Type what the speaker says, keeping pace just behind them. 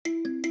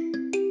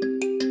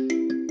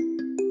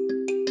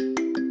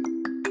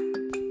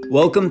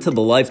Welcome to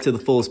the Life to the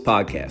Fullest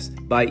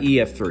podcast by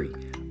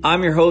EF3.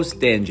 I'm your host,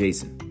 Dan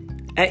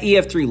Jason. At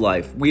EF3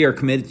 Life, we are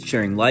committed to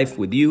sharing life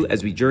with you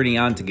as we journey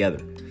on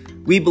together.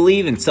 We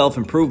believe in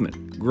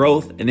self-improvement,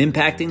 growth, and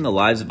impacting the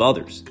lives of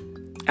others.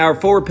 Our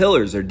 4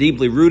 pillars are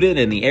deeply rooted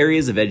in the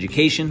areas of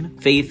education,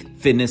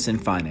 faith, fitness,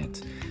 and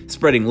finance,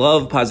 spreading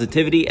love,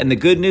 positivity, and the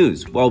good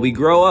news while we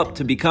grow up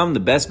to become the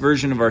best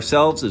version of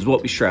ourselves is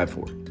what we strive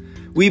for.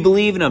 We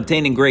believe in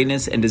obtaining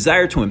greatness and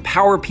desire to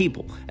empower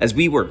people as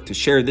we work to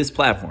share this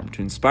platform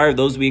to inspire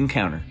those we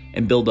encounter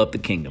and build up the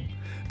kingdom.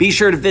 Be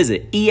sure to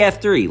visit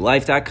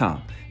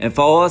ef3life.com and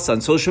follow us on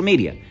social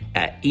media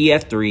at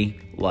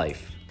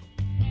ef3life.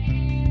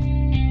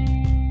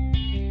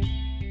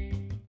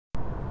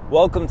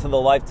 Welcome to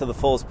the Life to the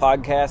Fullest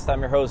podcast.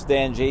 I'm your host,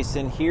 Dan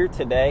Jason, here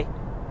today.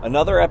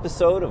 Another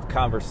episode of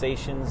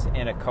Conversations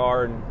in a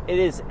Car. And it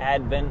is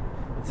Advent.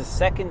 It's the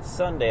second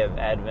Sunday of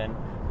Advent.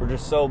 We're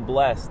just so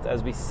blessed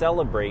as we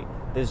celebrate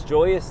this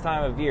joyous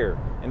time of year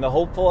in the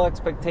hopeful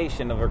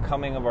expectation of our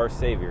coming of our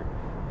Savior.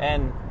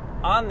 And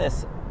on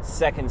this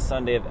second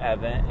Sunday of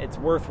Advent, it's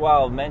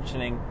worthwhile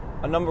mentioning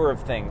a number of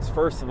things.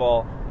 First of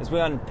all, as we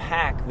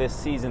unpack this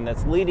season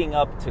that's leading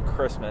up to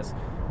Christmas,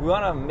 we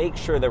want to make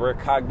sure that we're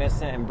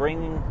cognizant and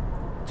bringing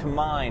to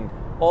mind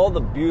all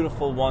the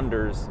beautiful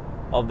wonders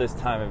of this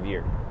time of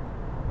year.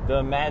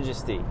 The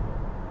majesty,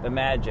 the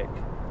magic,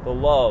 the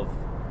love,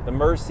 the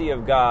mercy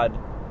of God,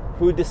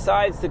 who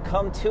decides to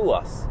come to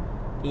us,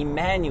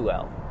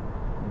 Emmanuel,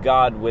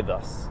 God with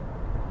us.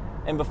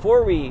 And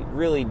before we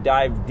really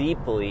dive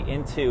deeply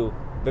into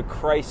the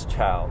Christ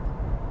child,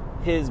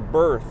 his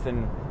birth,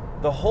 and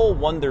the whole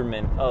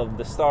wonderment of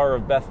the Star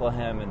of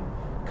Bethlehem and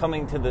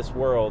coming to this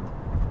world,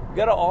 we've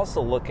got to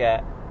also look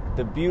at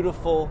the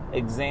beautiful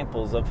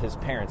examples of his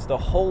parents, the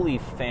Holy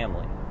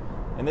Family.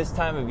 And this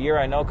time of year,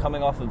 I know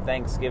coming off of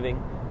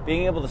Thanksgiving,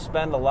 being able to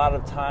spend a lot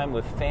of time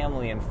with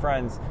family and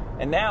friends,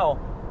 and now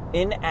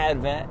in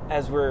Advent,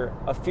 as we're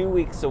a few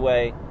weeks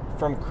away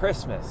from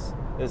Christmas,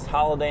 this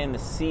holiday and the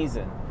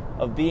season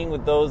of being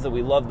with those that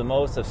we love the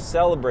most, of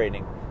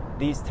celebrating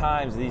these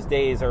times, these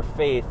days, our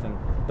faith, and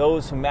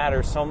those who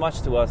matter so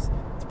much to us,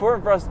 it's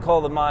important for us to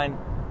call to mind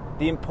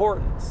the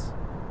importance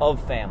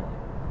of family,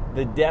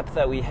 the depth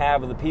that we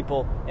have of the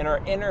people in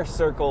our inner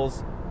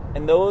circles,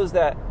 and those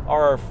that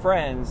are our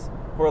friends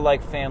who are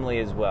like family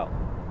as well.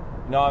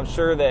 You know, I'm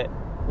sure that,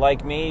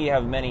 like me, you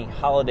have many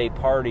holiday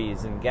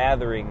parties and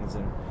gatherings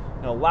and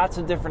lots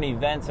of different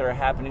events that are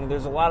happening.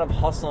 There's a lot of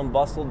hustle and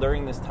bustle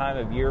during this time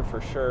of year for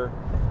sure.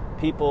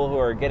 People who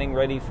are getting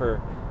ready for,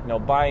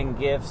 buying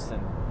gifts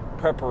and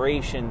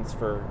preparations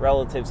for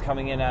relatives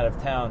coming in out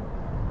of town.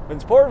 But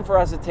it's important for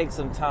us to take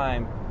some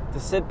time to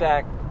sit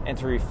back and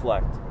to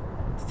reflect,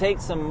 to take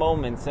some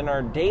moments in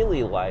our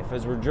daily life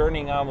as we're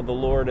journeying on with the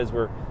Lord, as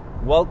we're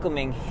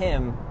welcoming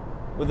Him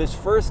with His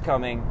first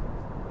coming,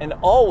 and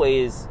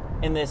always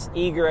in this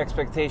eager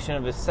expectation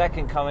of His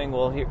second coming,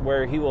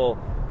 where He will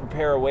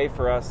prepare a way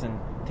for us and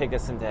take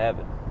us into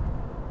heaven.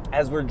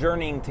 As we're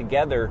journeying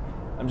together,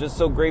 I'm just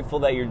so grateful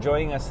that you're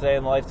joining us today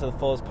on the Life to the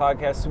Fullest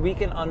podcast so we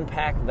can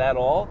unpack that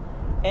all,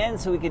 and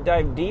so we can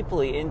dive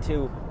deeply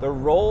into the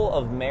role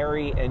of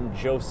Mary and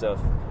Joseph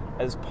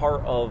as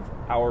part of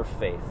our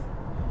faith.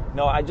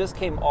 I just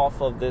came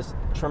off of this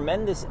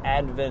tremendous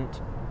Advent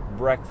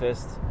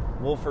breakfast,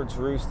 Wolfert's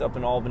Roost up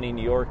in Albany,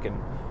 New York,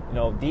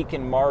 and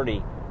Deacon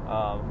Marty,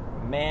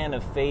 man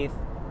of faith,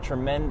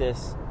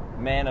 tremendous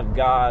man of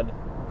God,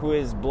 who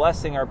is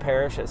blessing our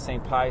parish at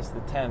St. Pius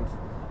X,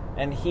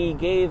 and he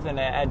gave an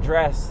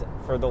address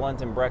for the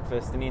Lenten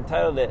breakfast, and he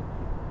entitled it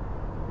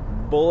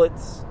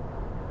Bullets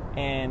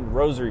and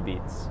Rosary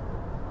Beads.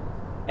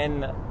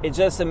 And it's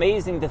just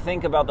amazing to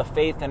think about the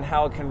faith and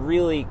how it can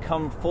really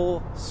come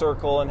full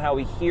circle, and how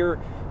we hear,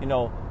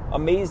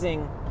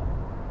 amazing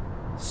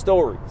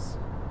stories,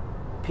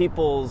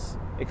 people's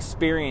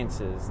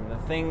experiences, and the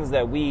things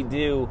that we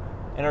do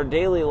in our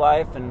daily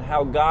life, and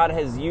how God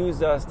has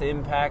used us to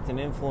impact and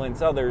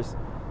influence others.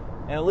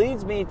 And it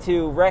leads me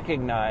to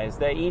recognize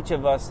that each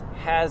of us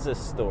has a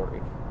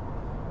story.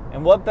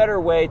 And what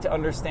better way to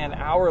understand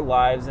our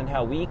lives and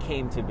how we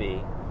came to be,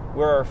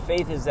 where our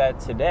faith is at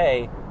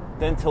today,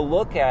 than to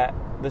look at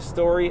the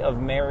story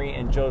of Mary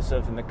and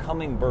Joseph and the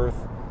coming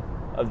birth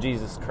of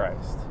Jesus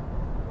Christ.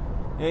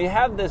 You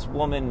have this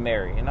woman,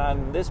 Mary, and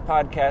on this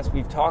podcast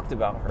we've talked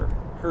about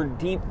her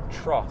deep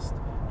trust,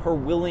 her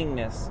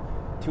willingness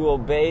to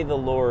obey the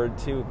Lord,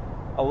 to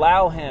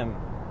allow Him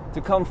to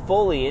come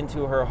fully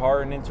into her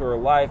heart and into her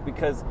life,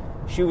 because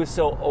she was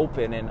so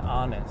open and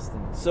honest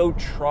and so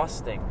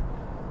trusting.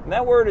 And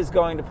that word is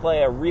going to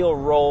play a real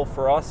role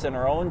for us in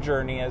our own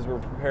journey as we're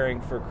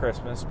preparing for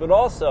Christmas, but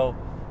also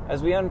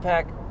as we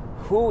unpack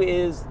who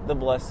is the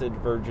Blessed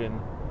Virgin,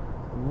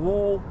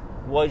 who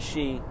was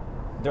she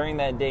during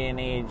that day and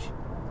age,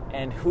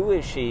 and who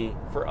is she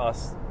for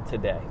us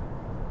today.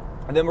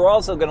 And then we're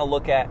also going to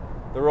look at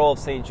the role of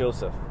St.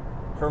 Joseph,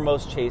 her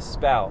most chaste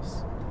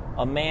spouse,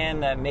 a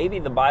man that maybe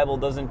the Bible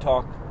doesn't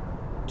talk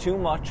too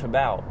much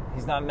about.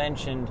 He's not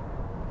mentioned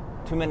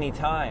too many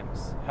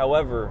times.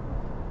 However,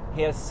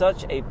 he has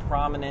such a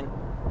prominent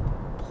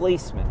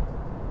replacement.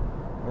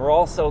 We're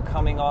also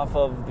coming off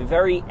of the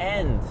very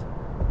end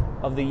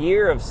of the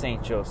year of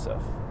St.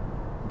 Joseph,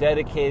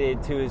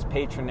 dedicated to his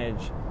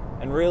patronage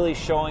and really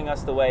showing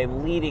us the way,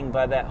 leading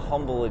by that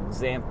humble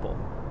example.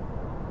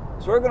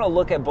 So we're going to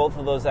look at both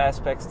of those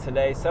aspects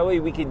today so that way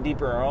we can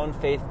deepen our own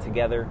faith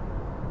together,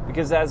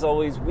 because as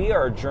always, we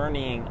are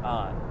journeying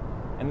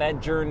on, and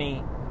that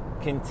journey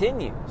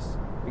continues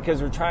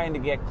because we're trying to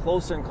get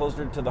closer and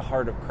closer to the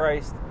heart of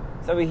Christ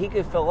so that way he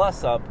can fill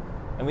us up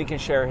and we can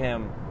share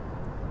him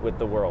with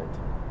the world.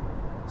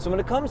 So when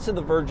it comes to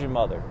the Virgin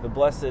Mother, the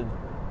Blessed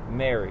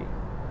Mary,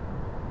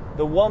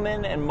 the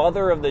woman and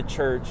mother of the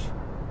church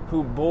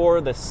who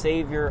bore the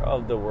Savior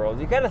of the world,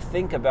 you got to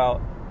think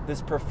about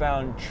this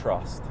profound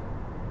trust.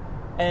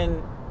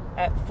 And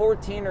at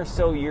 14 or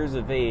so years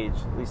of age,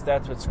 at least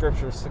that's what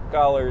scripture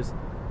scholars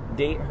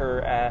date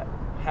her at,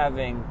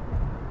 having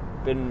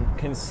been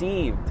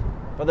conceived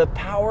by the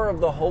power of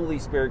the Holy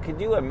Spirit. Could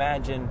you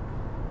imagine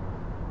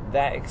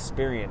that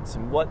experience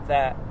and what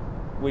that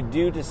would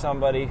do to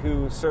somebody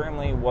who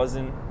certainly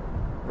wasn't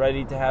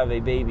ready to have a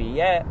baby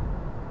yet?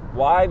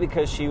 Why?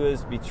 Because she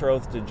was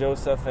betrothed to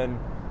Joseph and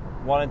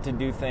wanted to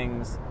do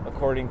things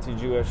according to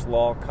Jewish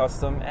law,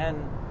 custom,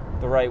 and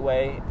the right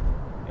way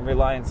in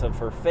reliance of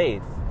her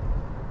faith.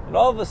 And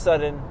all of a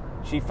sudden,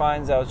 she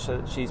finds out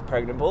that she's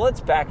pregnant. But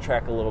let's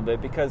backtrack a little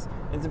bit, because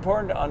it's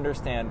important to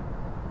understand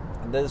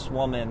this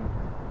woman,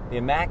 the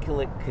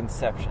Immaculate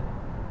Conception,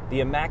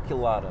 the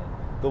Immaculata,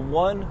 the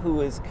one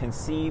who is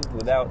conceived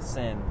without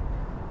sin,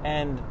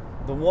 and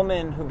the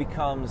woman who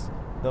becomes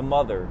the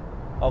mother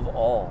of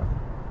all,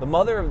 the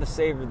mother of the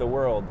Savior of the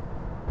world.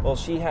 Well,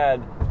 she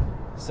had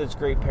such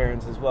great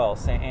parents as well,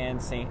 St. Anne,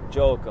 St.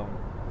 Joachim,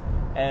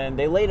 and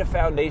they laid a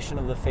foundation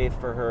of the faith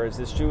for her as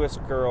this Jewish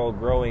girl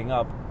growing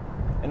up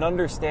and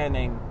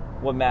understanding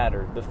what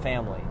mattered: the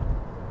family,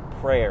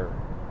 prayer,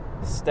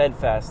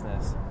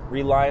 steadfastness,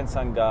 reliance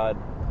on God,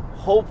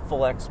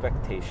 hopeful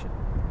expectation,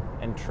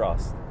 and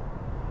trust.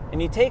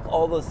 And you take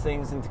all those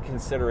things into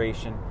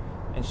consideration,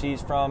 and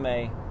she's from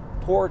a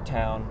poor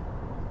town,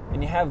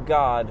 and you have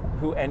God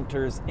who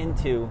enters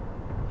into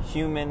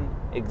human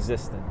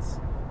existence,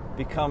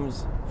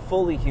 becomes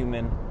fully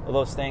human,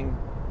 although staying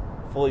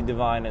fully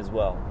divine as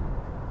well.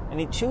 And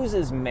he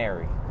chooses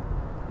Mary.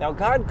 Now,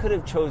 God could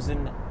have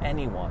chosen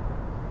anyone,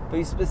 but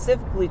he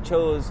specifically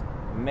chose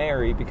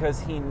Mary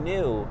because he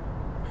knew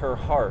her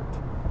heart.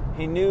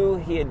 He knew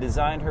he had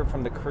designed her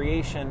from the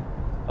creation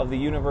of the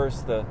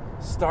universe, the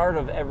start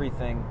of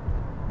everything,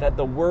 that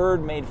the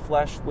Word made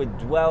flesh would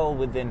dwell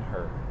within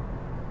her.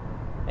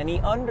 And he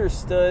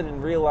understood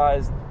and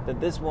realized that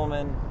this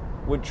woman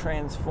would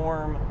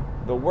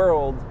transform the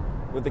world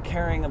with the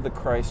carrying of the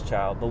Christ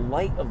child, the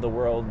light of the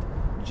world,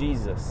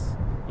 Jesus,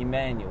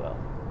 Emmanuel.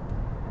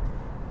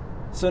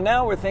 So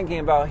now we're thinking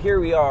about, here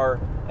we are,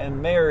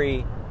 and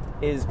Mary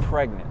is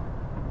pregnant,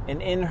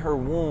 and in her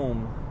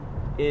womb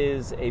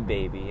is a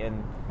baby.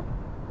 And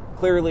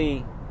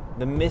clearly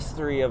the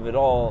mystery of it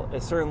all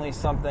is certainly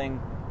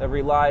something that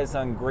relies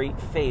on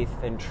great faith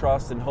and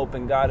trust and hope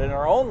in God in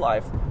our own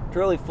life to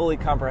really fully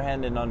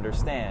comprehend and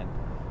understand.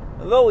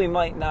 Though we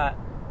might not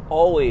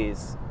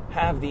always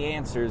have the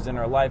answers in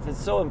our life,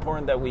 it's so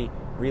important that we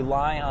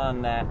rely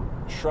on that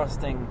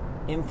trusting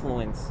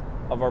influence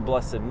of our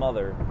Blessed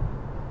Mother.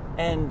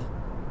 And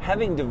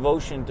having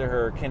devotion to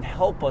her can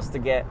help us to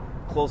get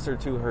closer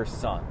to her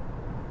Son.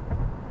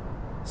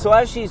 So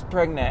as she's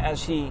pregnant,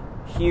 as she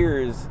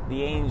hears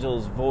the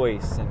angel's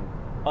voice and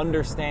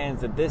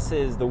understands that this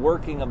is the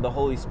working of the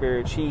Holy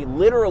Spirit, she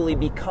literally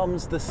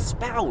becomes the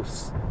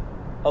spouse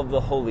of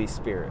the Holy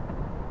Spirit.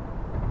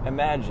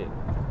 Imagine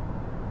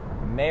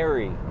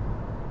Mary,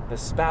 the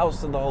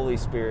spouse of the Holy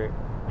Spirit,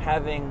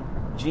 having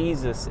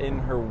Jesus in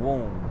her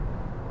womb.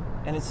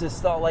 And it's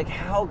this thought, like,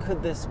 how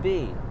could this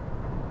be?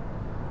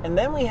 And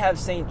then we have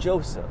St.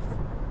 Joseph,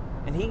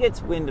 and he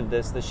gets wind of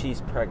this, that she's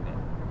pregnant.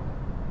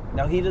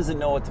 Now, he doesn't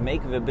know what to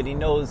make of it, but he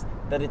knows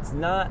that it's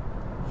not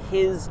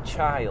his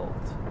child.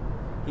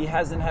 He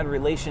hasn't had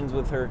relations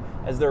with her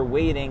as they're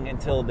waiting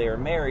until they're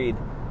married.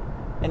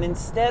 And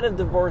instead of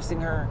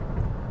divorcing her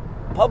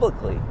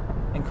publicly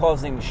and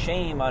causing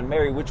shame on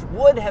Mary, which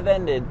would have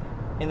ended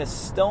in a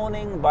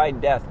stoning by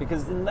death,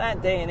 because in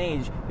that day and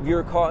age, if you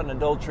were caught in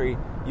adultery,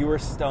 you were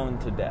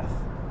stoned to death,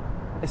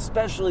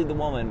 especially the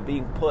woman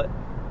being put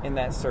in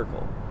that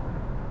circle.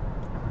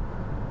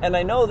 And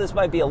I know this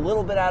might be a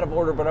little bit out of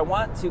order, but I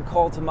want to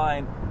call to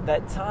mind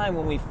that time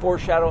when we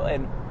foreshadow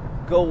and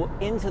go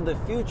into the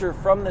future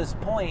from this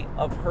point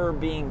of her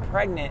being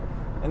pregnant,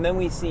 and then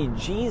we see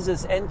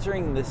Jesus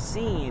entering the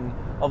scene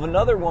of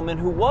another woman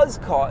who was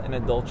caught in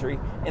adultery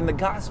in the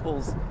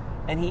Gospels,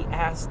 and he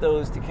asked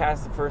those to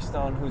cast the first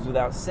stone who's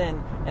without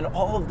sin, and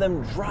all of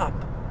them drop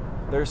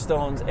their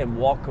stones and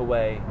walk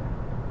away.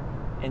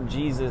 And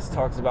Jesus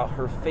talks about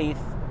her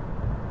faith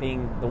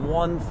being the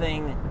one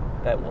thing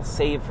that will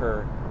save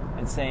her,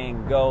 and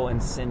saying, go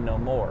and sin no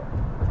more.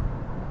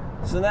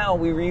 So now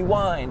we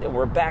rewind, and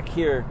we're back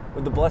here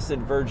with the Blessed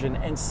Virgin,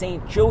 and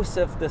St.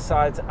 Joseph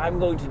decides, I'm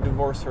going to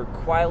divorce her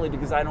quietly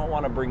because I don't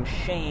want to bring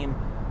shame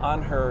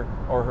on her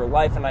or her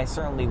life, and I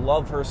certainly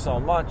love her so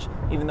much,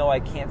 even though I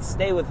can't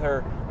stay with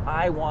her,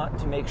 I want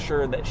to make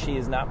sure that she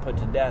is not put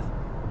to death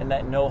and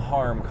that no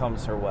harm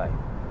comes her way.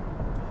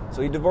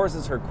 So he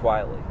divorces her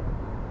quietly,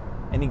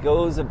 and he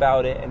goes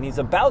about it, and he's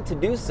about to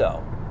do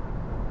so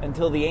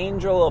until the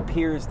angel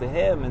appears to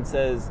him and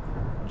says,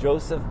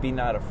 Joseph, be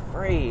not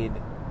afraid.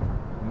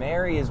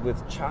 Mary is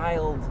with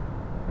child,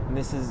 and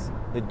this is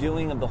the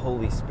doing of the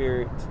Holy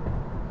Spirit,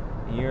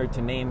 and you're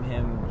to name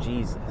him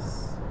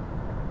Jesus.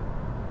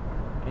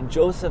 And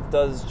Joseph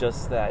does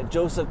just that.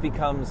 Joseph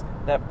becomes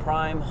that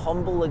prime,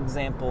 humble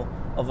example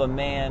of a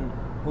man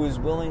who is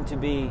willing to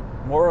be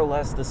more or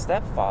less the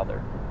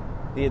stepfather,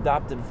 the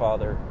adopted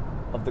father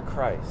of the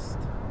Christ.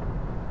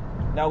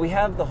 Now we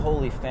have the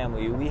Holy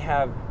Family. We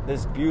have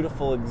this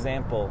beautiful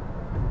example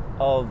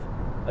of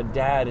a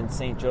dad in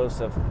St.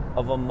 Joseph,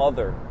 of a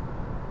mother,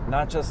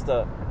 not just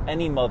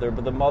any mother,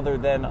 but the mother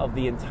then of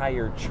the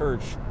entire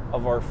church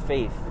of our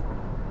faith.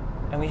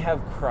 And we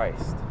have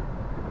Christ.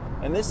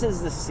 And this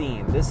is the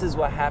scene. This is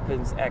what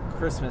happens at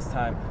Christmas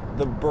time.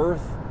 The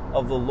birth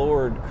of the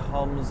Lord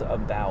comes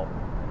about.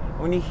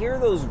 When you hear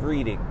those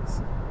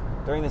readings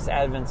during this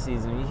Advent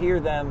season, you hear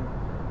them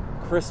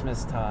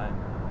Christmas time,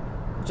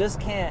 you just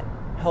can't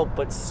help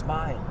but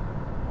smile.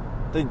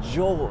 The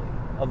joy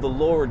of the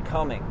Lord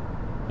coming.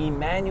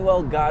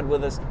 Emmanuel, God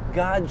with us.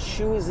 God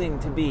choosing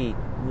to be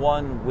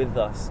one with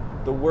us.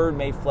 The Word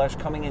made flesh,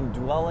 coming and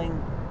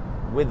dwelling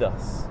with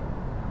us.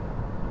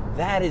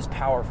 That is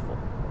powerful.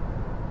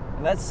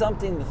 And that's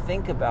something to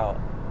think about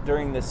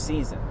during this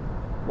season.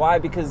 Why?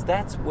 Because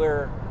that's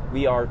where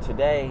we are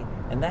today,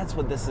 and that's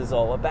what this is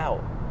all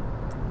about.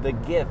 The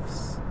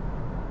gifts,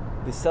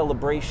 the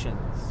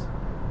celebrations,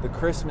 the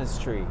Christmas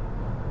tree,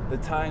 the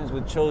times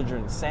with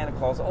children, Santa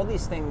Claus, all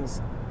these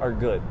things are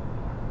good.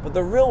 But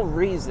the real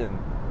reason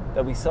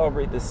that we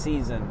celebrate this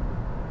season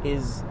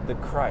is the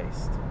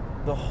Christ,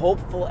 the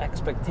hopeful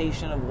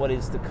expectation of what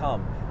is to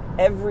come.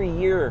 Every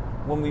year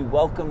when we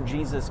welcome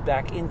Jesus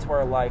back into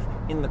our life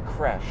in the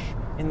creche,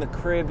 in the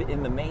crib,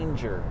 in the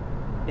manger,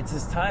 it's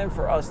this time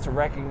for us to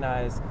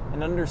recognize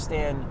and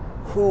understand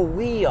who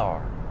we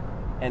are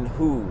and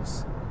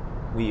whose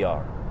we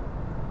are.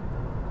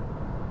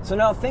 So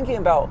now thinking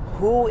about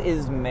who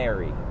is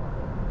Mary,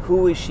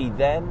 who is she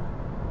then,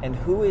 and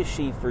who is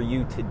she for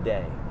you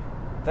today,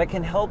 that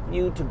can help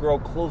you to grow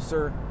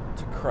closer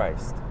to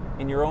Christ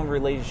in your own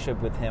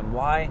relationship with Him.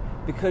 Why?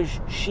 Because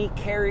she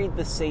carried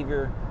the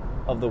Savior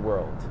of the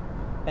world.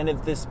 And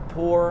if this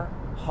poor,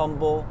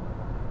 humble,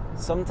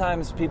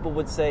 sometimes people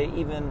would say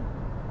even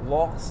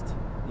lost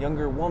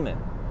younger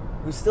woman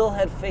who still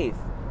had faith,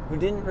 who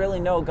didn't really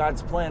know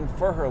God's plan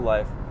for her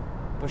life,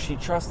 but she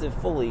trusted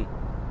fully,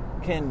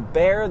 can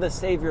bear the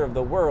Savior of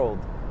the world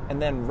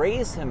and then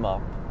raise Him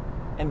up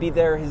and be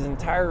there His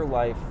entire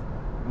life,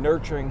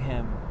 nurturing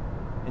Him,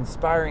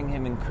 inspiring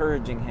Him,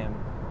 encouraging Him,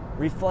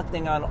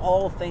 reflecting on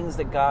all things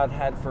that God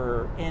had for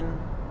her in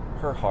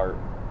her heart,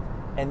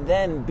 and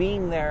then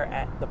being there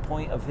at the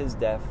point of His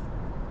death,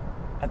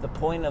 at the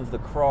point of the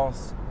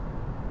cross,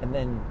 and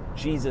then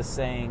Jesus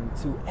saying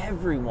to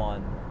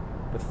everyone,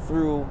 but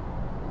through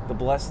the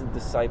blessed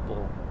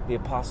disciple, the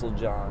Apostle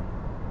John,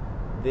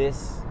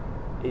 this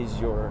is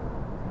your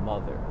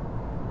mother.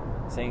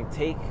 Saying,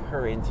 take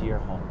her into your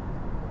home.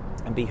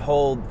 And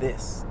behold,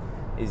 this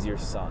is your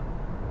son.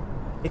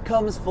 It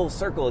comes full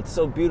circle. It's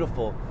so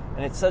beautiful.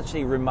 And it's such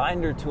a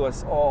reminder to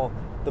us all.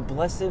 The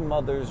Blessed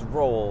Mother's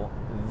role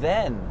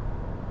then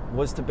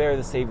was to bear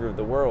the Savior of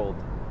the world,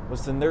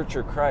 was to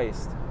nurture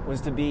Christ,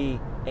 was to be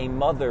a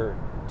mother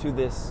to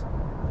this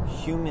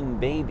human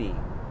baby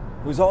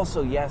who's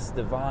also, yes,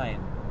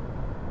 divine.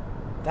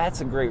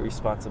 That's a great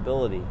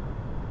responsibility.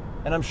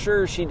 And I'm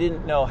sure she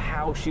didn't know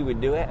how she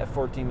would do it at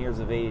 14 years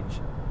of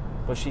age,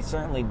 but she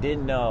certainly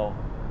did know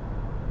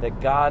that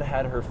God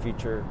had her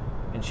future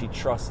and she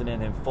trusted in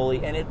Him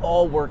fully, and it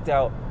all worked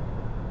out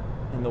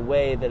in the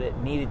way that it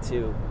needed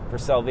to for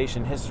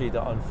salvation history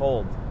to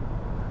unfold.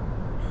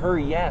 Her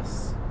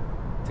yes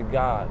to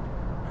God,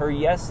 her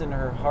yes in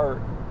her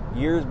heart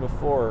years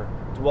before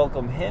to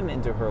welcome Him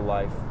into her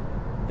life,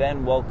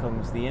 then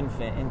welcomes the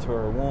infant into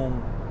her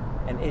womb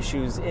and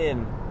issues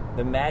in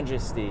the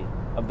majesty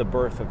of the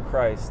birth of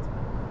Christ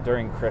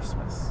during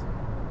Christmas.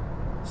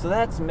 So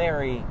that's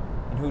Mary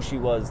and who she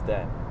was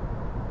then.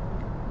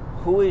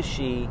 Who is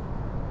she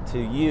to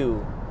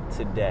you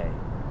today?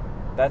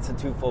 That's a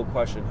twofold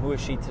question. Who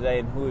is she today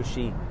and who is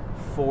she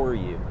for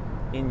you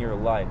in your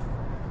life?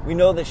 We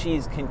know that she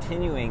is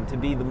continuing to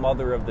be the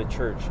mother of the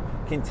church,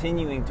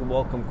 continuing to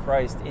welcome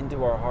Christ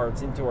into our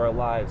hearts, into our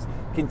lives,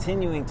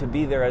 continuing to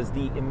be there as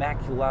the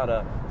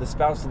Immaculata, the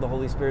spouse of the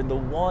Holy Spirit, the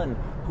one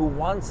who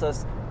wants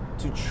us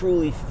to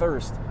truly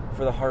thirst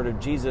for the heart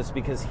of Jesus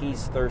because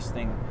He's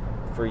thirsting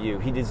for you.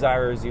 He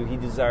desires you, He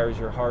desires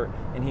your heart,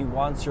 and He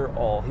wants your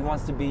all. He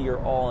wants to be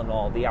your all in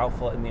all, the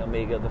Alpha and the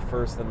Omega, the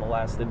first and the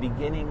last, the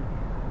beginning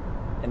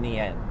and the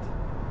end.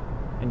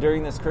 And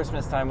during this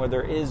Christmas time where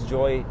there is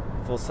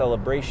joyful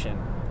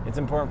celebration, it's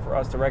important for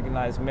us to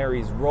recognize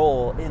Mary's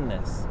role in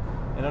this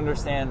and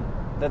understand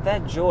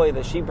that joy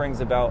that she brings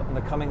about in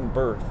the coming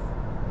birth,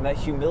 and that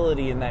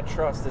humility and that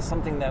trust is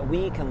something that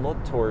we can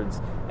look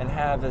towards and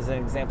have as an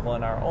example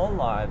in our own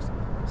lives,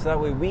 so that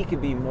way we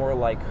could be more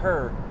like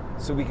her,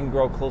 so we can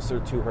grow closer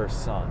to her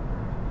Son.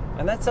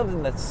 And that's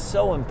something that's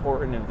so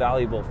important and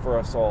valuable for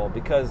us all,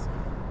 because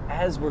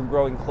as we're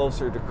growing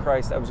closer to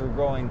Christ, as we're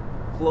growing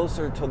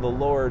closer to the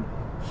Lord,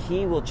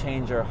 He will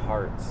change our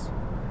hearts.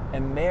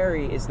 And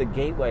Mary is the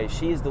gateway.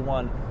 She is the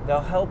one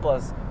that'll help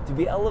us to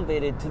be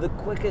elevated to the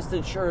quickest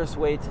and surest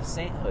way to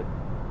sainthood.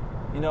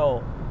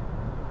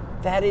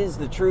 That is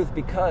the truth,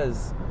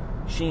 because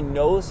she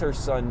knows her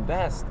Son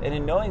best. And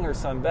in knowing her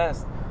Son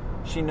best,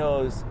 she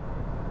knows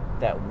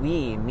that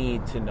we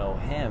need to know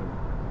Him.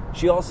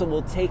 She also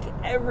will take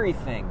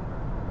everything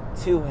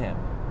to Him.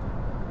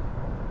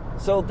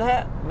 So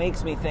that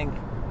makes me think,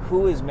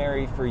 who is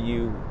Mary for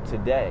you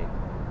today?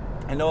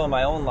 I know in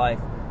my own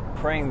life,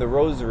 praying the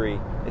rosary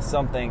is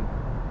something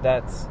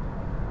that's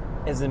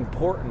as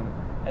important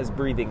as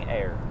breathing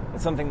air.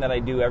 It's something that I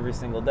do every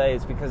single day.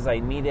 It's because I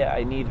need it.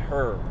 I need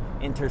her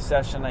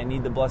intercession. I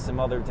need the Blessed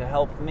Mother to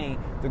help me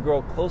to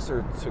grow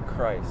closer to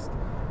Christ.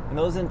 And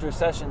those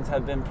intercessions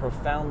have been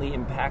profoundly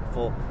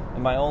impactful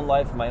in my own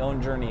life, my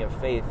own journey of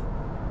faith.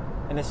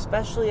 And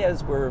especially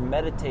as we're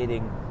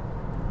meditating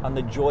on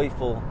the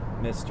joyful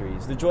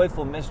mysteries. The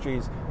joyful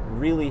mysteries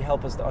really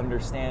help us to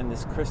understand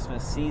this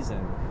Christmas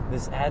season,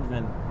 this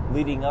Advent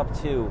leading up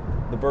to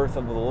the birth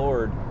of the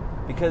Lord.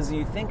 Because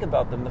you think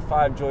about them, the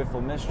 5 joyful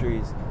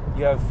mysteries,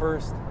 you have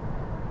first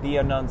the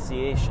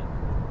Annunciation,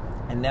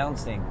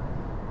 announcing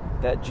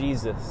that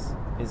Jesus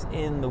is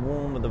in the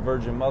womb of the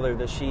Virgin Mother,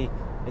 that she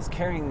is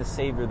carrying the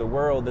Savior of the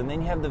world. And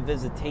then you have the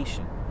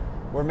Visitation,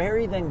 where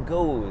Mary then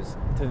goes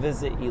to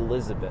visit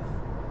Elizabeth.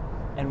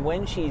 And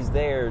when she's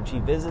there, she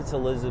visits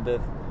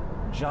Elizabeth,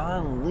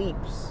 John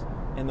leaps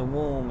in the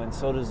womb, and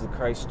so does the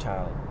Christ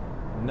child,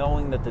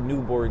 knowing that the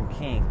newborn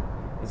King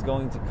is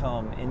going to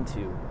come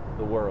into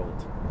the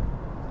world.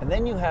 And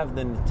then you have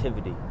the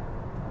Nativity,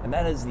 and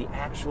that is the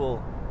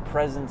actual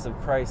presence of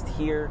Christ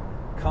here,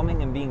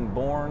 coming and being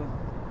born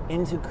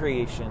into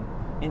creation,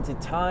 into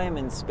time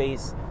and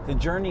space, to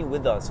journey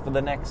with us for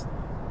the next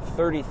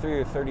 33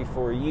 or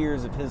 34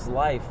 years of His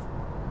life,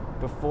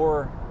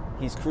 before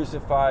He's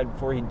crucified,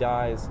 before He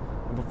dies,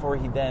 and before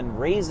He then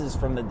raises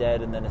from the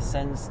dead and then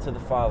ascends to the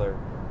Father,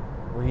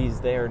 where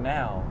He's there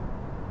now.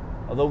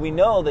 Although we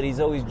know that He's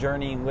always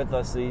journeying with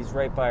us, that He's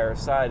right by our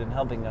side and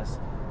helping us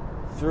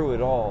through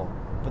it all.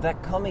 But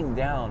that coming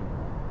down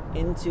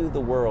into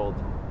the world,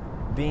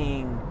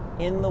 being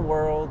in the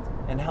world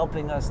and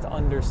helping us to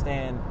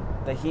understand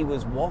that He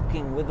was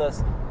walking with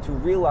us to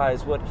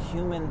realize what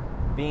human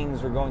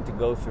beings were going to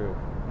go through,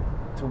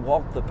 to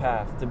walk the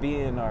path, to be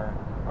in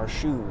our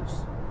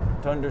shoes,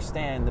 to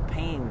understand the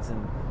pains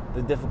and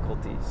the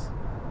difficulties.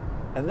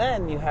 And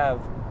then you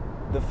have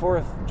the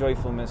 4th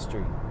joyful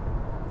mystery,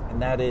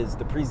 and that is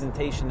the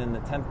presentation in the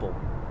temple.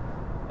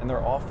 And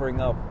they're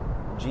offering up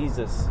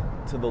Jesus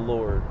to the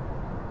Lord,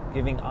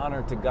 giving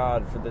honor to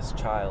God for this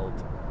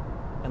child.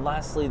 And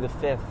lastly, the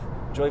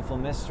 5th joyful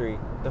mystery,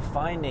 the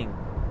finding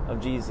of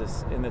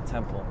Jesus in the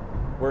temple,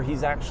 where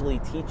He's actually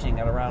teaching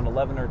at around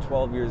 11 or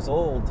 12 years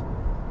old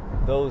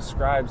those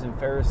scribes and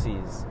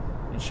Pharisees,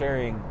 and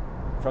sharing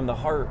from the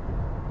heart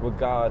what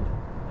God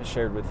has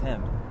shared with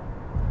him.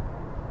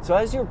 So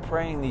as you're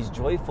praying these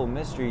joyful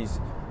mysteries,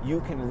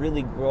 you can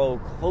really grow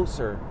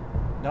closer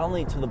not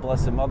only to the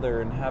Blessed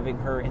Mother and having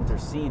her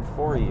intercede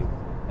for you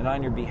and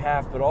on your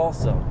behalf, but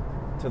also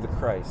to the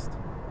Christ,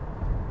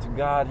 to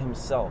God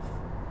Himself,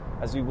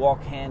 as we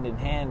walk hand in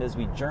hand, as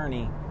we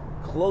journey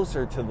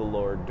closer to the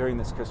Lord during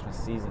this Christmas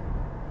season.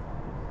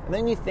 And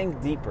then you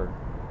think deeper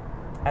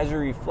as you're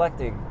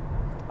reflecting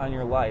on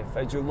your life,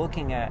 as you're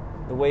looking at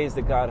the ways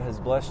that God has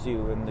blessed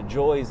you and the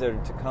joys that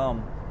are to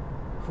come.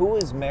 Who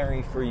is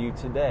Mary for you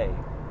today?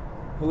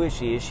 Who is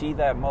she? Is she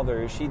that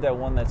mother? Is she that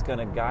one that's going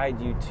to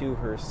guide you to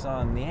her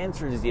Son? The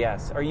answer is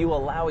yes. Are you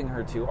allowing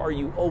her to? Are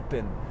you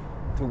open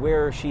to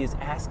where she is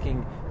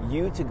asking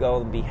you to go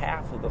on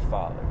behalf of the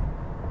Father?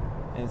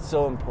 And it's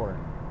so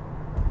important.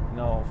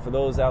 For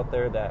those out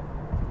there that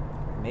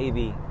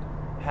maybe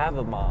have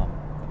a mom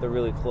that they're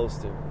really close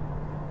to,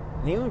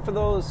 and even for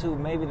those who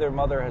maybe their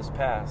mother has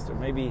passed, or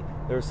maybe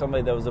there was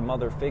somebody that was a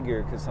mother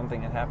figure because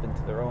something had happened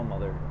to their own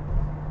mother,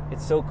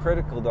 it's so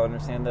critical to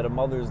understand that a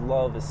mother's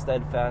love is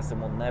steadfast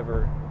and will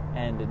never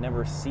end. It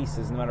never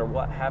ceases, no matter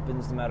what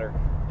happens, no matter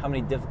how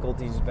many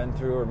difficulties you've been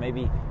through, or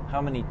maybe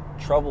how many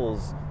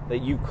troubles that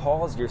you've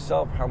caused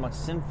yourself, how much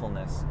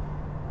sinfulness.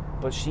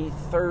 But she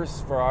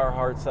thirsts for our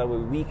hearts, that way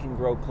we can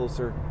grow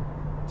closer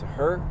to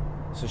her,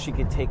 so she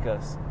can take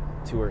us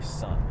to her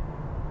Son.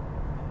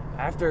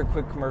 After a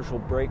quick commercial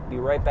break, be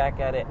right back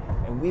at it,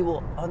 and we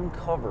will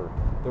uncover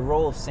the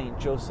role of St.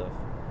 Joseph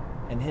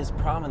and his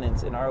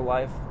prominence in our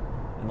life,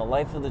 in the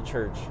life of the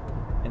Church,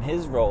 and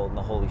his role in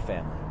the Holy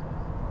Family.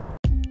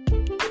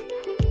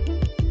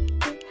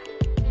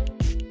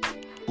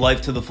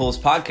 Life to the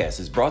Fullest podcast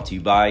is brought to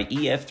you by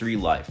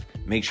EF3 Life.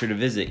 Make sure to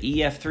visit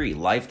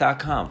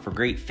ef3life.com for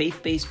great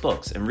faith-based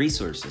books and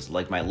resources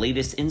like my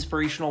latest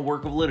inspirational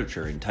work of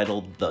literature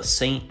entitled The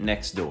Saint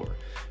Next Door,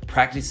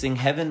 Practicing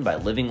Heaven by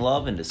Living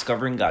Love and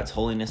Discovering God's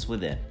Holiness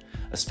Within.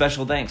 A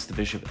special thanks to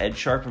Bishop Ed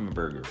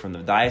Scharfenberger from the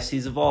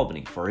Diocese of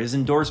Albany for his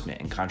endorsement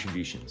and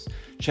contributions.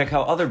 Check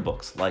out other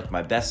books like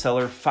my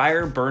bestseller,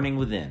 Fire Burning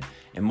Within,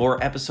 and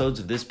more episodes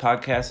of this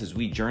podcast as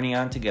we journey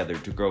on together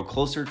to grow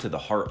closer to the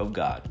heart of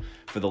God.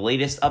 For the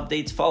latest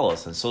updates, follow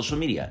us on social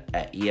media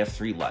at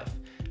EF3Life.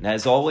 And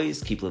as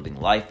always, keep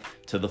living life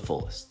to the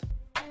fullest.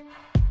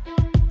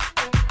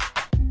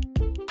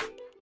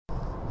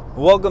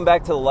 Welcome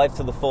back to the Life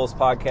to the Fullest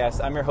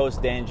podcast. I'm your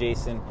host, Dan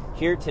Jason,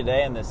 here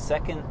today on the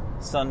second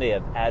Sunday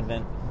of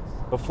Advent.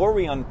 Before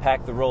we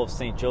unpack the role of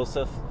St.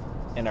 Joseph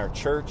in our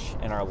church,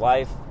 in our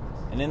life,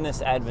 and in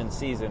this Advent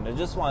season, I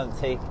just want to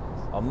take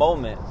a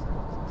moment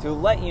to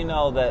let you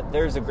know that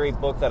there's a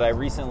great book that I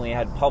recently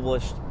had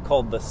published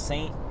called The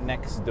Saint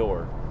Next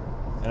Door.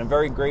 And I'm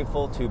very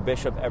grateful to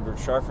Bishop Edward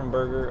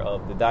Scharfenberger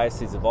of the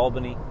Diocese of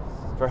Albany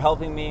for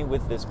helping me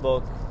with this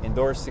book,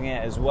 endorsing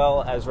it, as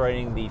well as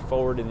writing the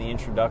foreword and the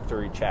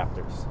introductory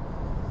chapters.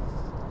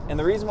 And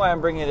the reason why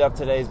I'm bringing it up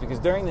today is because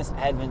during this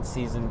Advent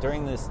season,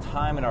 during this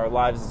time in our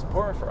lives, it's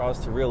important for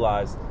us to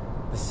realize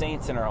the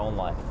saints in our own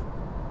life.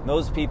 And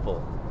those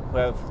people who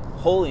have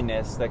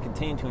holiness that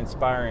continue to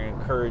inspire and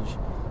encourage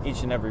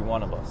each and every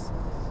one of us.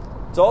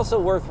 It's also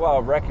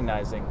worthwhile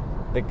recognizing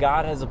that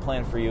God has a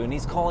plan for you, and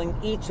He's calling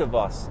each of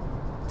us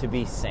to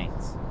be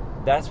saints.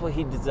 That's what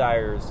He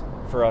desires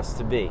for us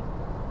to be.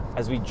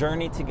 As we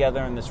journey together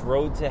on this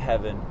road to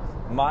heaven,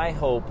 my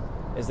hope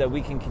is that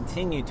we can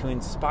continue to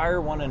inspire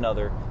one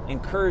another,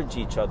 encourage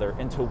each other,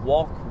 and to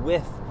walk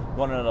with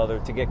one another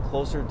to get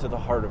closer to the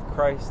heart of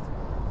Christ,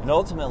 and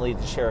ultimately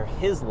to share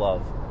His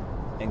love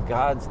and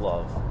God's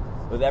love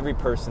with every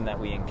person that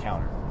we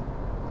encounter.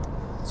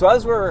 So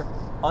as we're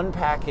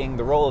unpacking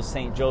the role of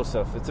St.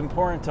 Joseph, it's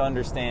important to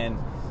understand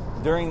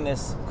during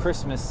this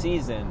Christmas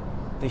season,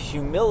 the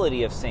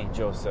humility of St.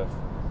 Joseph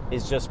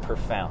is just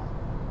profound.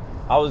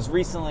 I was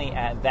recently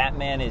at That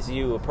Man Is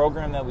You, a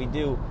program that we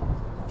do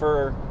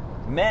for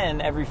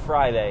men every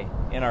Friday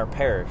in our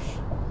parish.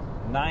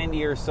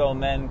 90 or so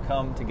men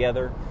come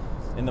together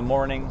in the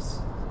mornings,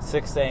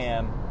 6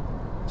 a.m.,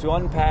 to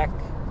unpack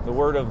the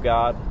Word of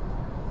God,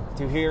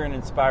 to hear an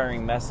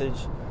inspiring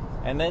message,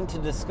 and then to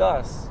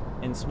discuss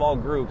in small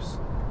groups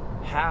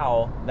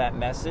how that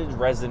message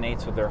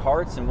resonates with their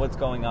hearts and what's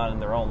going on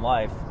in their own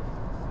life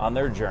on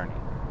their journey.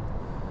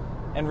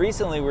 And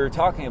recently we were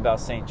talking about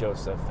St.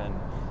 Joseph, and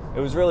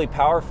it was really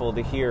powerful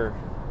to hear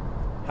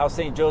how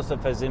St.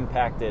 Joseph has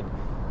impacted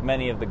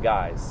many of the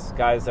guys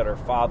that are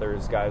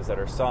fathers, guys that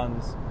are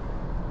sons,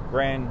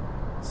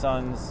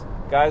 grandsons,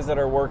 guys that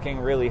are working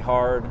really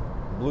hard,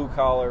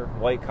 blue-collar,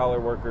 white-collar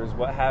workers,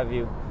 what have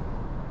you.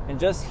 And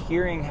just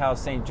hearing how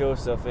St.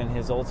 Joseph and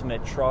his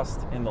ultimate trust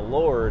in the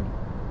Lord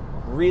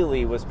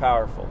really was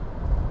powerful.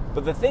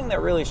 But the thing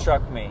that really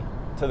struck me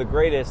to the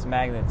greatest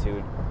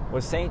magnitude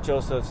was St.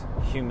 Joseph's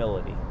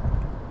humility.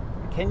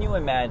 Can you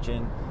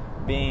imagine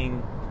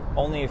being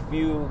only a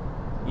few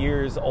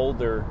years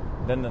older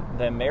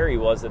than Mary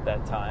was at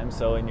that time,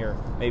 so in your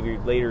maybe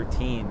later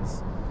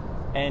teens,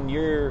 and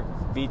you're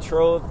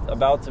betrothed,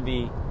 about to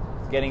be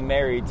getting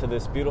married to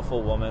this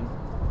beautiful woman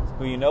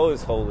who you know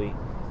is holy,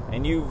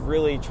 and you've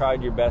really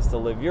tried your best to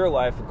live your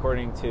life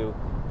according to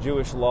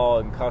Jewish law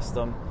and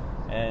custom,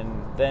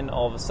 and then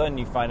all of a sudden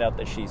you find out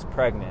that she's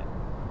pregnant.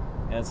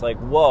 And it's like,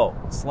 whoa,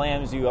 it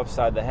slams you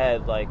upside the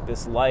head like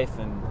this life,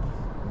 and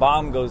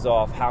bomb goes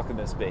off, how can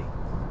this be?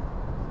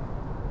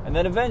 And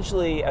then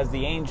eventually, as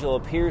the angel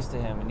appears to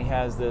him, and he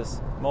has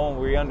this moment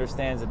where he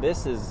understands that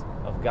this is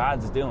of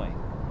God's doing,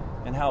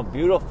 and how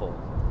beautiful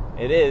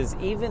it is,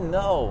 even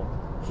though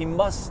he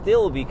must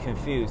still be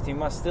confused, he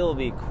must still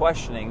be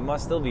questioning, he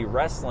must still be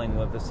wrestling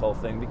with this whole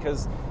thing,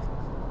 because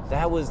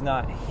that was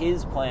not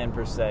his plan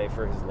per se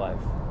for his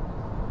life.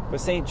 But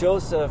St.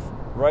 Joseph,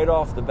 right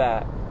off the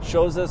bat,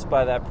 shows us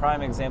by that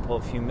prime example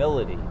of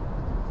humility,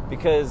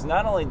 because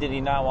not only did he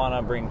not want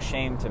to bring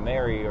shame to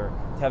Mary or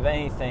to have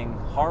anything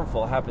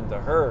harmful happen to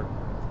her,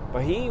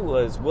 but he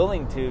was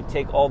willing to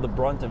take all the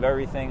brunt of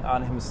everything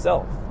on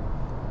himself,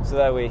 so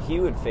that way he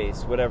would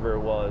face whatever it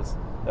was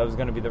that was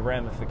going to be the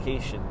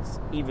ramifications,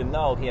 even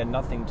though he had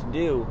nothing to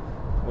do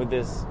with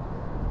this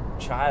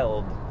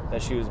child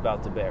that she was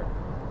about to bear.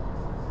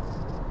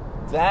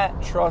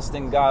 That trust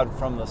in God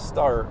from the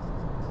start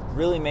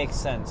really makes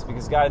sense,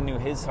 because God knew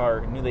his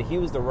heart and knew that he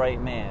was the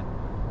right man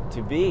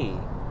to be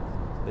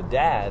the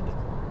dad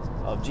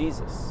of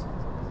Jesus.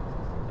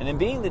 And in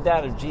being the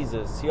dad of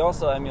Jesus, he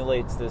also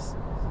emulates this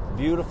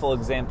beautiful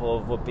example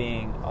of what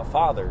being a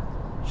father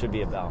should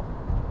be about.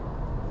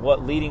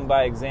 What leading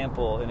by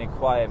example in a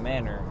quiet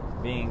manner,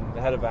 being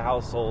the head of a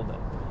household,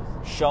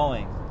 and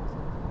showing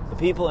the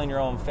people in your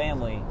own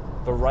family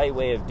the right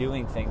way of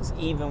doing things,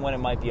 even when it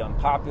might be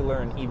unpopular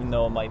and even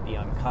though it might be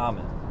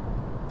uncommon.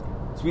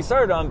 So we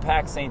started to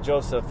unpack St.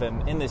 Joseph,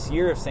 and in this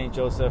year of St.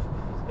 Joseph,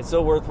 it's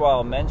so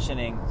worthwhile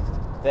mentioning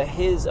that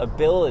his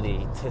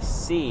ability to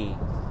see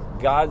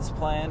God's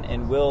plan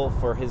and will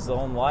for his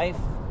own life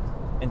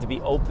and to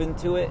be open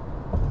to it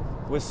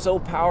was so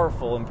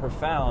powerful and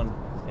profound,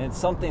 and it's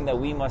something that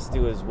we must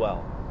do as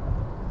well.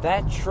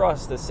 That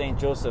trust that St.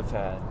 Joseph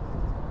had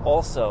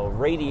also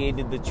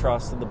radiated the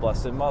trust of the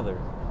Blessed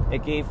Mother.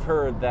 It gave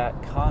her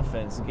that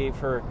confidence, it gave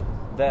her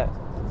that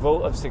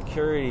vote of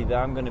security that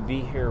I'm going to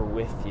be here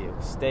with you,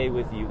 stay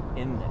with you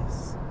in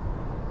this.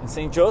 And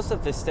St.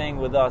 Joseph is staying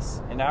with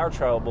us in our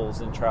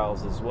troubles and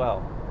trials as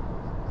well.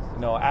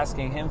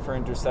 Asking him for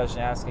intercession,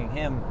 asking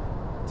him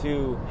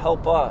to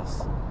help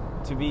us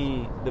to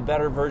be the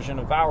better version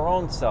of our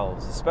own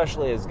selves,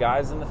 especially as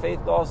guys in the faith,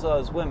 but also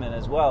as women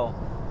as well,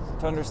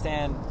 to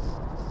understand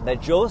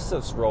that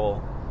Joseph's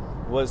role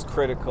was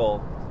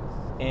critical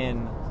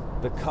in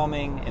the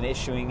coming and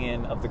issuing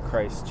in of the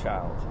Christ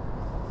child.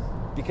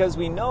 Because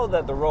we know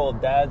that the role of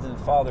dads and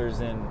fathers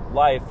in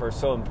life are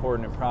so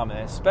important and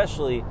prominent,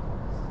 especially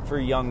for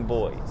young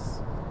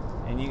boys.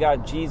 And you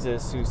got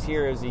Jesus, who's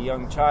here as a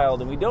young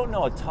child, and we don't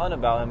know a ton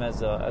about him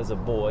as a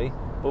boy,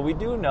 but we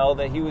do know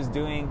that he was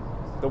doing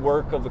the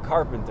work of the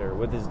carpenter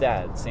with his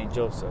dad, St.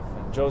 Joseph.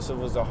 And Joseph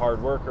was a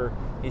hard worker.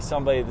 He's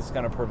somebody that's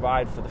going to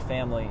provide for the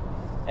family.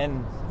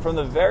 And from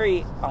the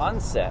very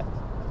onset,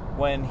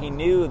 when he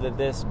knew that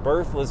this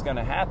birth was going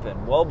to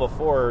happen, well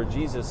before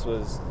Jesus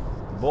was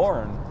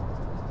born,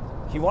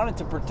 he wanted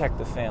to protect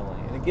the family.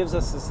 And it gives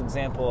us this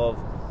example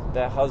of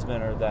that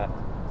husband or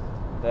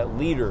that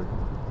leader,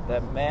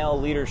 that male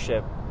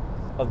leadership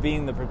of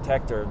being the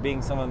protector, of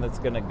being someone that's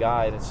going to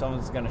guide and someone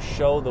that's going to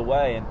show the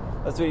way. And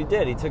that's what he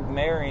did. He took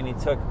Mary and he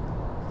took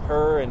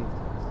her and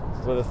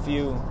with a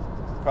few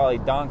probably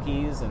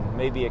donkeys and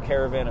maybe a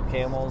caravan of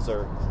camels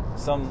or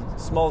some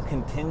small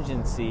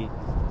contingency,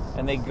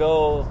 and they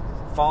go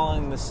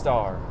following the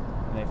star.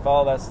 And they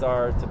follow that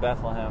star to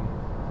Bethlehem,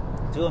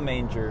 to a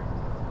manger,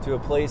 to a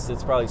place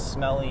that's probably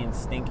smelly and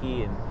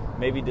stinky and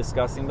maybe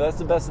disgusting, but that's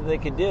the best that they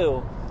could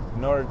do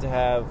in order to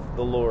have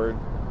the Lord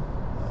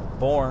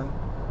born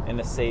in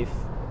a safe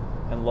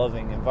and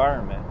loving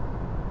environment.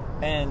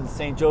 And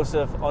St.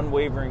 Joseph,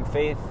 unwavering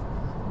faith,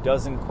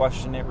 doesn't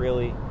question it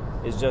really,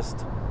 is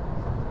just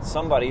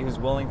somebody who's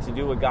willing to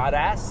do what God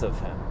asks of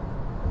him.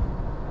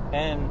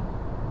 And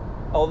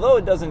although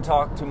it doesn't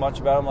talk too much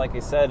about him, like I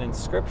said, in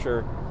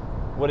Scripture,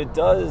 what it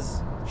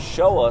does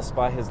show us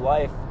by his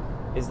life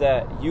is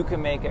that you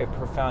can make a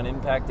profound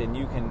impact and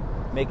you can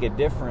make a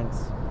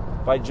difference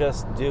by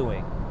just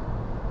doing.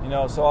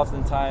 So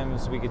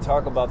oftentimes we could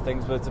talk about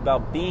things, but it's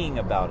about being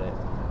about it.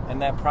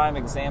 And that prime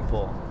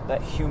example,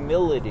 that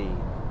humility,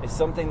 is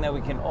something that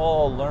we can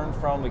all learn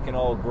from, we can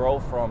all grow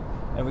from,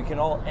 and we can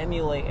all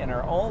emulate in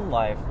our own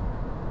life.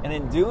 And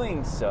in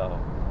doing so,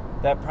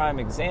 that prime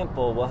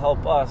example will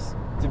help us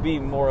to be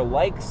more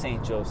like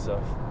St.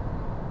 Joseph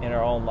in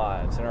our own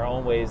lives, in our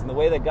own ways, in the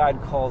way that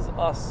God calls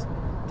us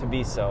to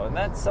be so. And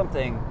that's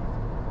something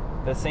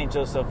that St.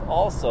 Joseph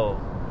also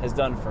has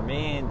done for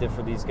me and did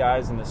for these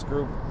guys in this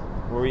group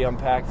where we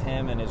unpacked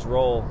him and his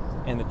role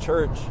in the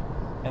church,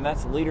 and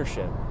that's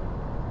leadership.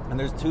 And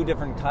there's two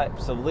different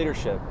types of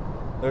leadership.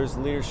 There's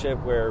leadership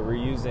where we're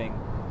using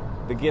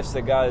the gifts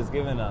that God has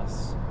given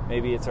us.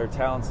 Maybe it's our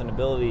talents and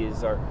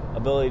abilities, our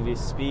ability to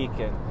speak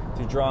and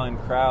to draw in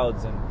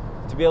crowds and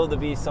to be able to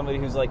be somebody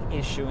who's like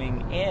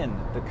issuing in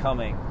the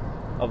coming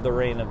of the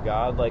reign of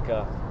God, like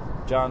a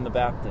John the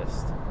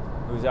Baptist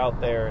who's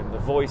out there and the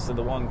voice of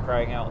the one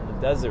crying out in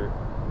the desert.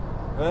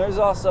 And there's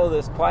also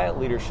this quiet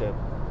leadership,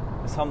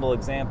 this humble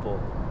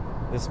example,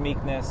 this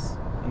meekness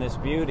and this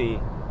beauty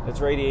that's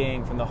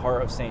radiating from the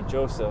heart of St.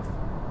 Joseph,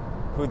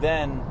 who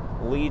then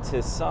leads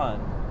his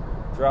son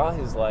throughout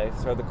his life,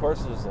 throughout the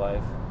course of his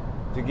life,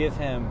 to give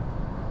him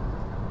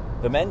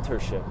the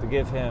mentorship, to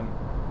give him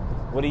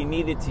what he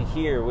needed to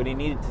hear, what he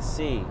needed to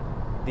see,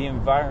 the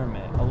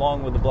environment,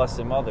 along with the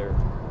Blessed Mother,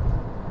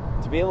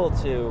 to be able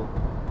to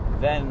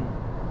then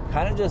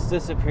kind of just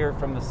disappear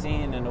from the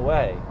scene in a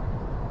way.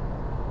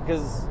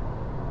 Because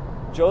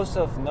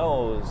Joseph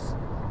knows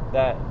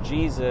that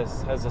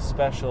Jesus has a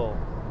special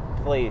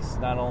place,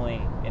 not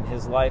only in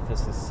his life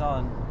as his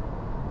son,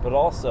 but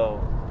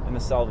also in the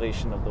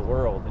salvation of the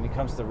world. And he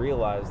comes to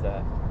realize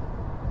that.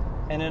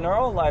 And in our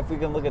own life, we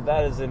can look at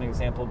that as an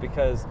example,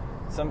 because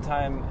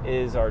sometime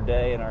is our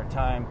day and our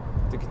time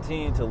to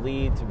continue to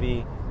lead, to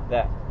be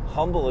that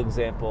humble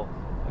example.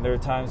 And there are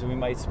times when we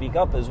might speak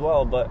up as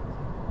well, but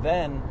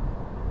then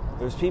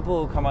there's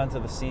people who come onto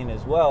the scene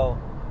as well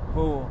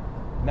who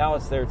now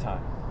it's their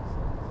time.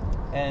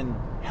 And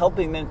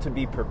helping them to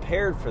be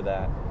prepared for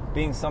that,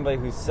 being somebody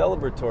who's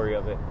celebratory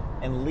of it,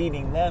 and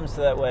leading them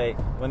so that way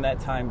when that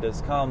time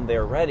does come,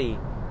 they're ready,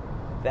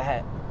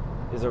 that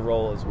is a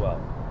role as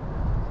well.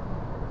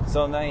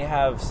 So now you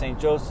have St.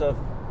 Joseph,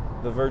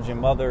 the Virgin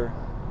Mother,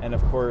 and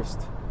of course,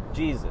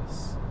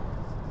 Jesus.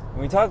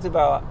 When we talked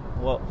about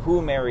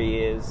who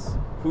Mary is,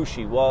 who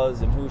she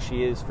was, and who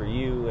she is for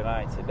you and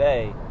I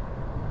today,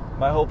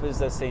 my hope is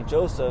that St.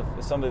 Joseph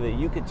is somebody that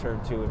you could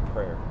turn to in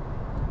prayer.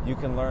 You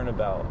can learn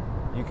about,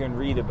 you can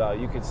read about,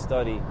 you can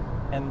study,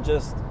 and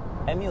just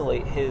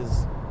emulate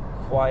his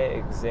quiet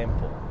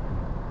example.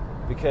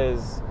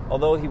 Because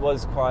although he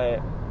was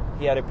quiet,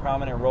 he had a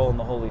prominent role in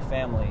the Holy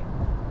Family,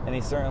 and he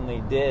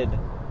certainly did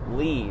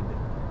lead,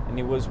 and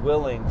he was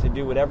willing to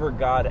do whatever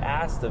God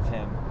asked of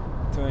him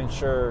to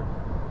ensure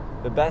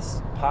the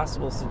best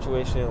possible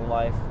situation in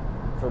life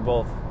for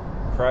both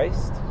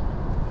Christ,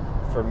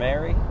 for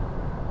Mary,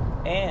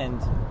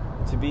 and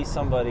to be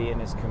somebody in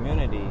his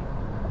community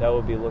that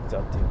would be looked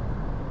up to.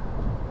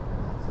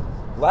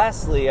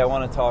 Lastly, I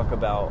want to talk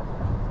about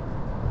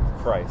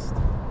Christ,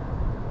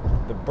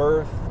 the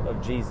birth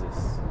of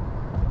Jesus,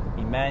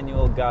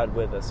 Emmanuel, God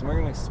with us. And we're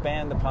going to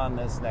expand upon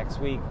this next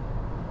week.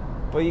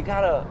 But you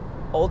got to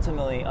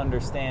ultimately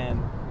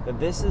understand that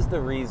this is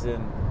the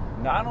reason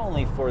not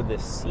only for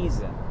this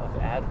season of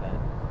Advent,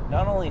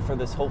 not only for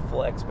this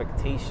hopeful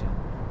expectation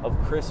of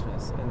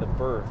Christmas and the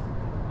birth,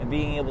 and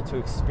being able to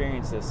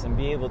experience this and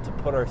be able to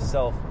put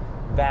ourselves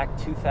back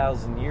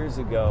 2,000 years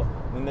ago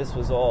when this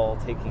was all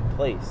taking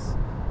place.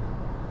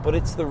 But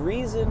it's the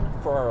reason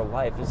for our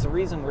life. It's the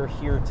reason we're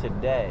here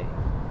today.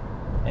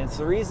 And it's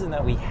the reason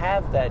that we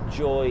have that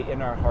joy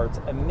in our hearts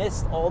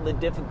amidst all the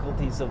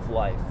difficulties of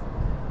life.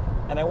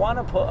 And I want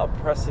to put a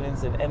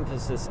precedence and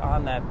emphasis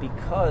on that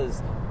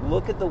because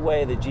look at the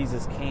way that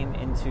Jesus came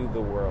into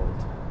the world.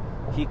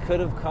 He could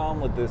have come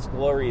with this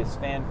glorious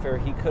fanfare.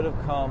 He could have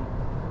come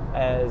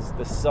as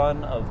the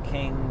Son of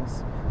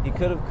Kings. He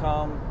could have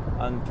come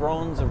on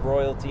thrones of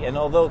royalty. And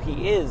although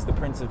he is the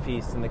Prince of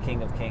Peace and the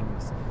King of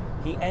Kings,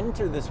 he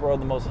entered this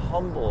world in the most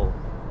humble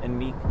and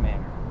meek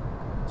manner.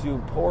 To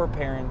poor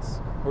parents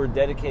who are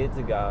dedicated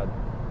to God,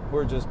 who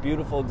are just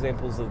beautiful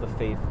examples of the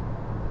faith.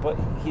 But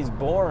he's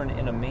born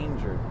in a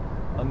manger,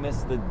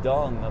 amidst the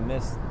dung,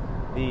 amidst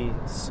the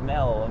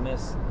smell,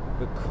 amidst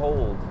the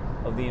cold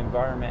of the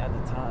environment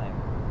at the time.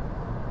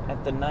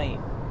 At the night,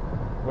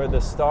 where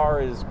the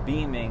star is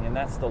beaming, and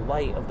that's the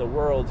light of the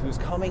world who's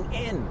coming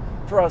in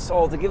for us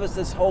all to give us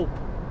this hope.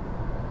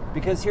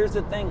 Because here's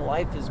the thing,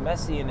 life is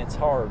messy and it's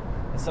hard,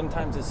 and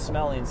sometimes it's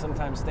smelly, and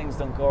sometimes things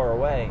don't go our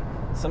way.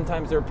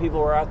 Sometimes there are people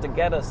who are out to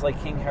get us,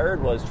 like King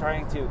Herod was,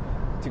 trying to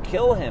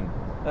kill him.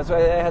 That's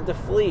why they had to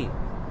flee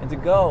and to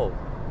go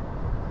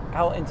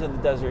out into the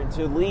desert, and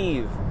to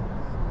leave,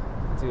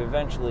 to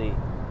eventually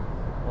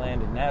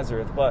land in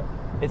Nazareth. But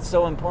it's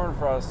so important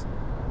for us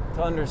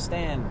to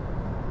understand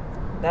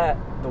that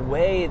the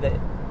way that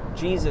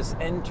Jesus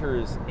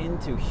enters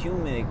into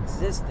human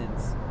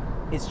existence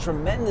is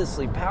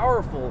tremendously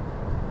powerful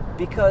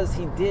because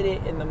he did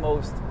it in the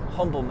most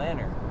humble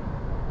manner.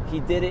 He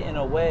did it in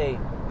a way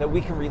that we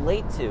can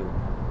relate to.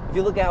 If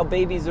you look at how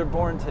babies are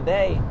born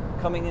today,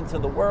 coming into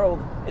the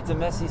world, it's a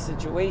messy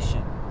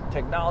situation.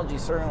 Technology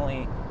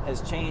certainly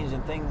has changed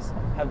and things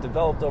have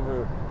developed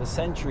over the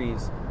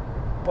centuries,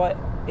 but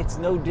it's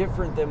no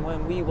different than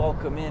when we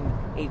welcome in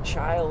a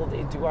child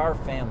into our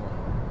family.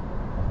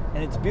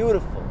 And it's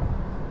beautiful.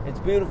 It's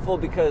beautiful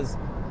because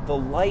the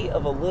light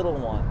of a little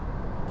one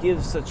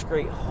gives such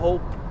great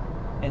hope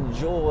and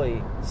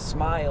joy,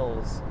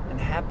 smiles,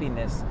 and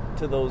happiness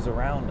to those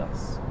around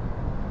us.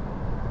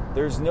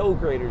 There's no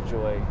greater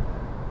joy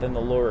than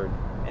the Lord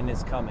and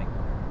his coming.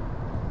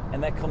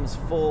 And that comes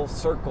full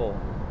circle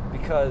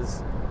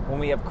because when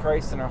we have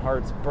Christ in our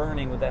hearts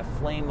burning with that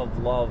flame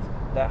of love,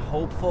 that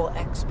hopeful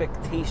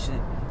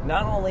expectation,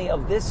 not only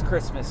of this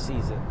Christmas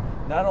season,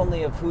 not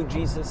only of who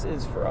Jesus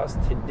is for us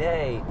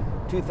today,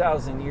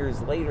 2,000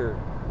 years later,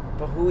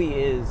 but who he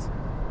is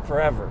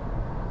forever.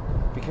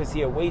 Because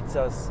he awaits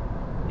us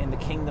in the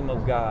kingdom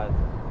of God,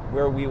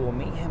 where we will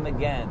meet him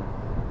again,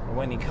 and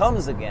when he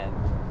comes again,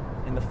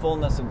 in the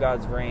fullness of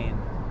God's reign,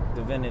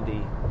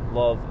 divinity,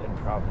 love, and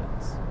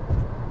providence.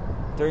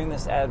 During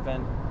this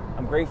Advent,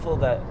 I'm grateful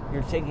that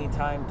you're taking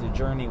time to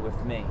journey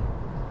with me,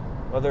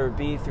 whether it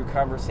be through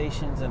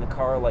conversations in a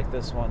car like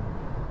this one,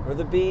 or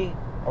whether it be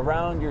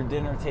around your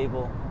dinner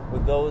table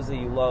with those that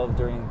you love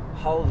during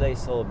holiday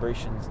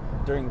celebrations,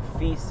 during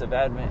feasts of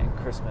Advent and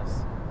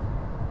Christmas.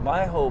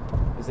 My hope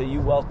is that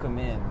you welcome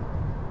in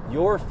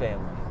your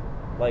family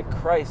like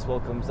Christ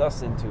welcomes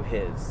us into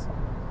his,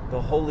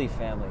 the Holy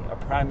Family, a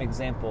prime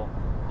example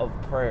of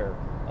prayer,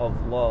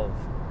 of love,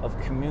 of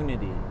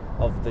community,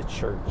 of the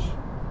church.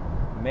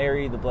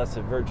 Mary, the Blessed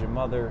Virgin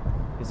Mother,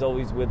 is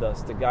always with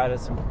us to guide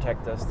us and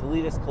protect us, to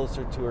lead us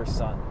closer to her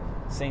Son.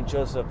 Saint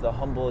Joseph, the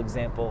humble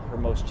example, her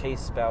most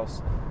chaste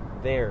spouse,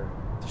 there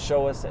to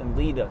show us and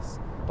lead us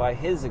by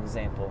his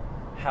example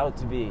how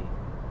to be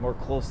more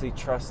closely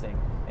trusting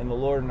in the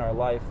Lord in our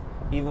life,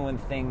 even when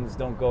things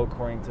don't go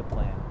according to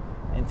plan.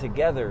 And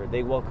together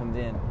they welcomed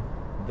in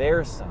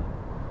their Son,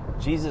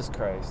 Jesus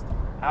Christ,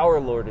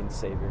 our Lord and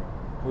Savior,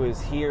 who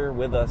is here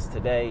with us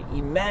today.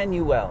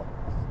 Emmanuel,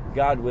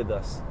 God with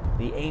us.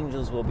 The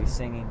angels will be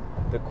singing,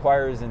 the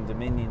choirs and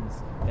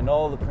dominions, and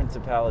all the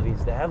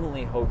principalities, the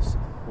heavenly hosts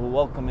will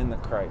welcome in the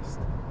Christ.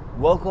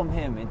 Welcome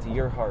him into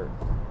your heart.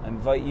 I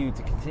invite you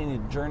to continue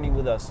to journey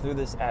with us through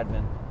this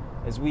Advent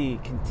as we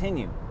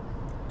continue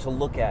to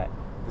look at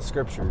the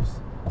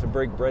Scriptures, to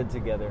break bread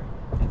together,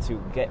 and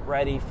to get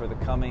ready for the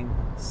coming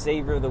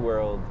Savior of the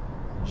world,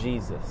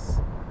 Jesus,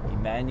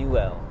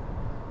 Emmanuel,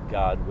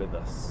 God with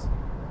us.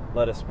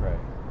 Let us pray.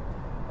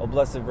 O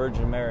Blessed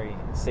Virgin Mary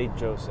and Saint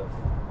Joseph,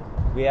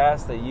 We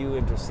ask that you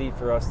intercede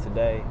for us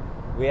today.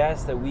 We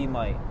ask that we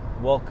might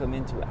welcome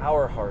into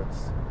our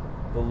hearts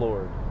the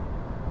Lord,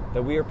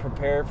 that we are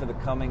prepared for the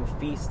coming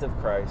feast of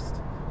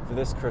Christ for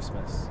this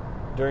Christmas.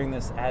 During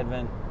this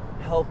Advent,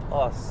 help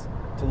us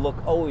to look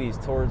always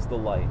towards the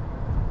light,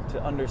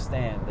 to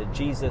understand that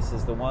Jesus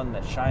is the one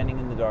that's shining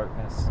in the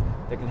darkness,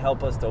 that can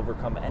help us to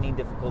overcome any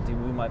difficulty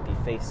we might be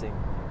facing,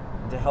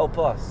 and to help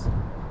us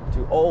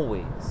to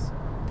always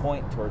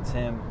point towards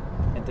Him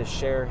and to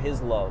share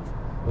His love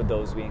with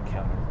those we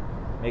encounter.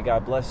 May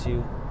God bless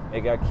you,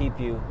 may God keep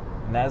you,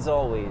 and as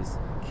always,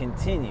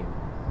 continue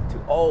to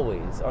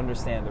always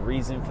understand the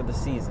reason for the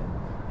season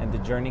and the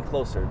journey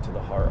closer to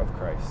the heart of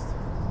Christ.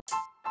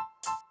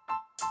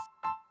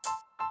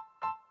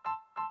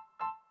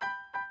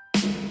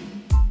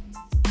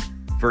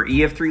 For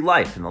EF3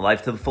 Life and the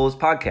Life to the Fullest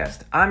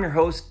podcast, I'm your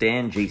host,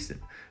 Dan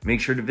Jason.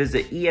 Make sure to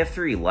visit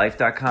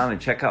ef3life.com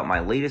and check out my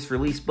latest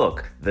release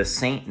book, The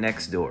Saint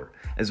Next Door,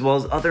 as well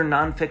as other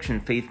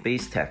nonfiction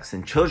faith-based texts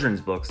and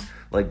children's books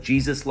like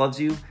Jesus Loves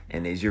You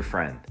and Is Your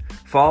Friend.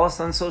 Follow us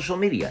on social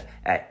media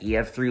at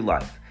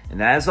EF3Life.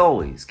 And as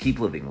always, keep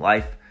living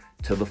life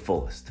to the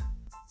fullest.